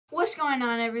What's going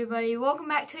on, everybody? Welcome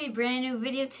back to a brand new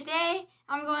video. Today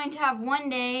I'm going to have one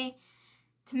day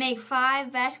to make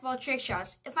 5 basketball trick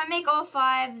shots. If I make all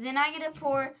 5, then I get to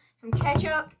pour some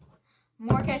ketchup,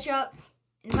 more ketchup,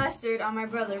 and mustard on my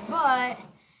brother. But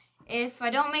if I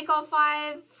don't make all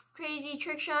 5 crazy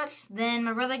trick shots, then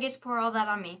my brother gets to pour all that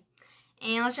on me.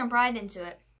 And let's jump right into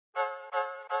it.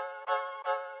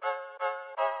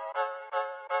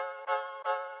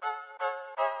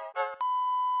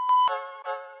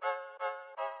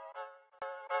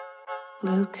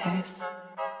 Lucas.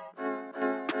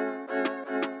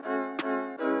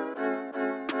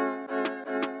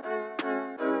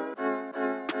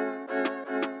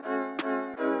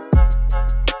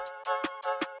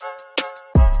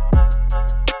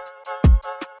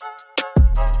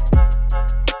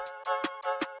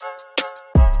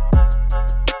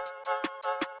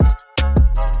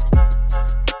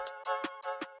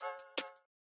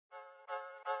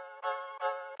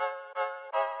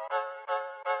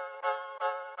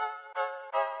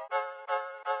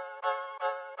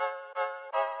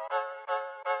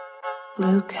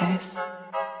 Lucas.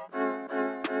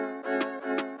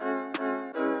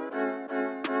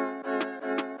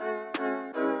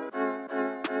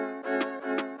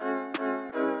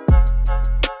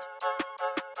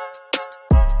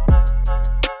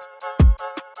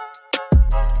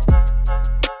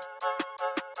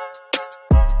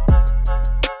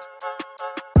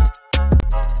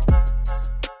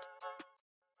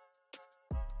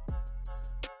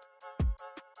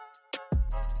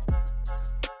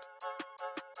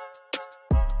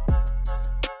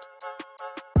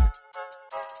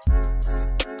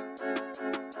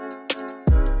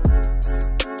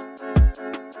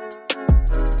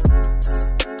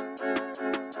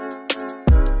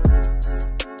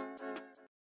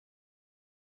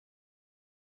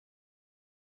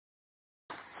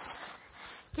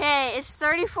 Okay, it's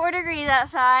 34 degrees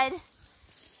outside,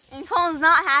 and Colin's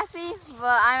not happy,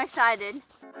 but I'm excited.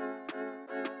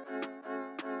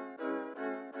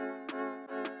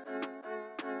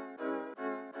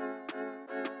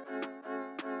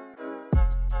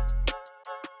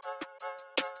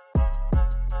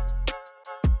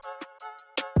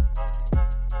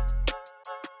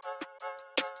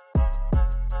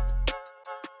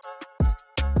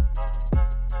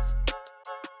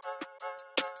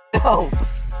 No.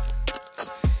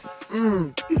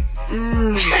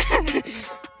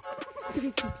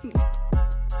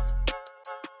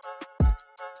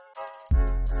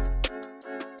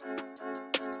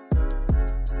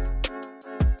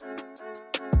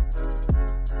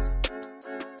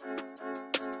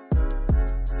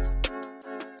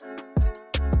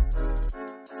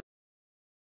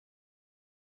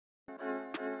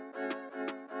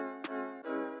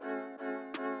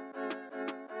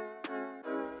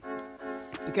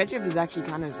 The ketchup is actually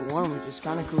kind of warm, which is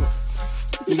kind of cool.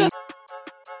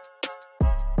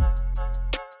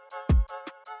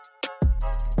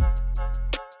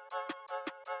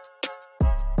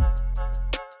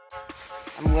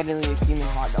 I'm literally a human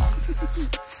hot dog.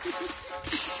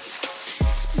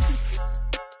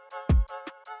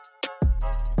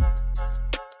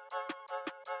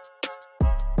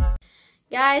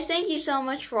 Guys, thank you so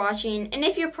much for watching, and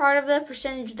if you're part of the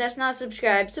percentage that's not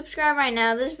subscribed, subscribe right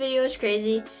now. This video is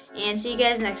crazy, and see you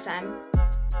guys next time.